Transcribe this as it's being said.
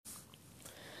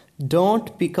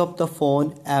Don't pick up the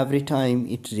phone every time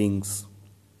it rings.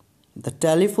 The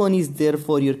telephone is there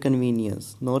for your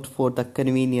convenience, not for the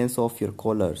convenience of your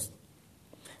callers.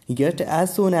 Yet,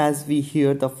 as soon as we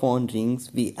hear the phone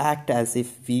rings, we act as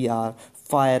if we are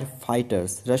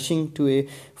firefighters rushing to a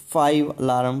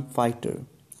five-alarm fighter.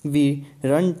 We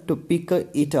run to pick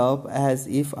it up as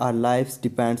if our lives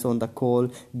depends on the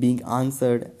call being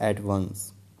answered at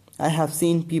once. I have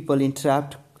seen people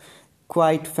interrupt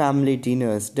quiet family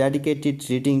dinners, dedicated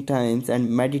reading times, and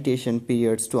meditation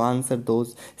periods to answer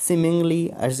those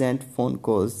seemingly urgent phone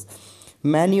calls,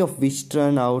 many of which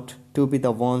turn out to be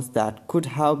the ones that could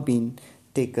have been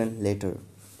taken later.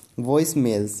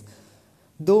 Voicemails,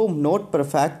 though not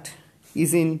perfect,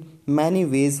 is in many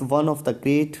ways one of the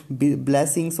great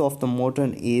blessings of the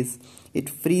modern age. It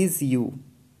frees you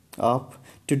up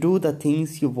to do the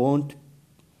things you want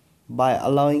by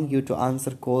allowing you to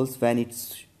answer calls when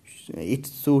it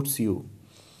suits you.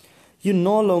 You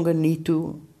no longer need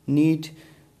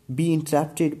be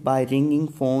interrupted by ringing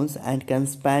phones and can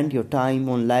spend your time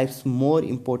on life's more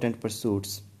important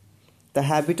pursuits. The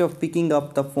habit of picking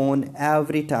up the phone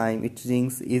every time it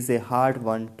rings is a hard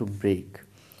one to break.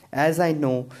 As I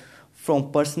know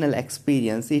from personal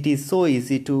experience, it is so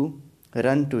easy to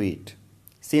run to it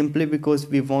simply because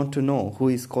we want to know who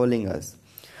is calling us.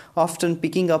 Often,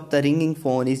 picking up the ringing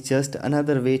phone is just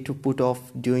another way to put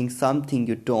off doing something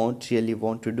you don't really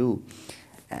want to do.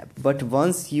 But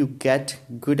once you get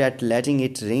good at letting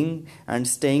it ring and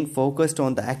staying focused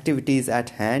on the activities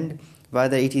at hand,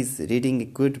 whether it is reading a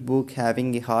good book,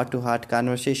 having a heart to heart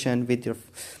conversation with your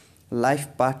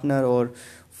life partner, or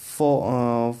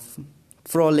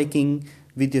frolicking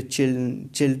with your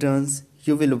children,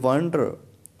 you will wonder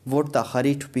what the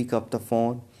hurry to pick up the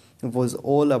phone was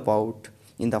all about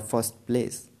in the first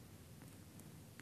place.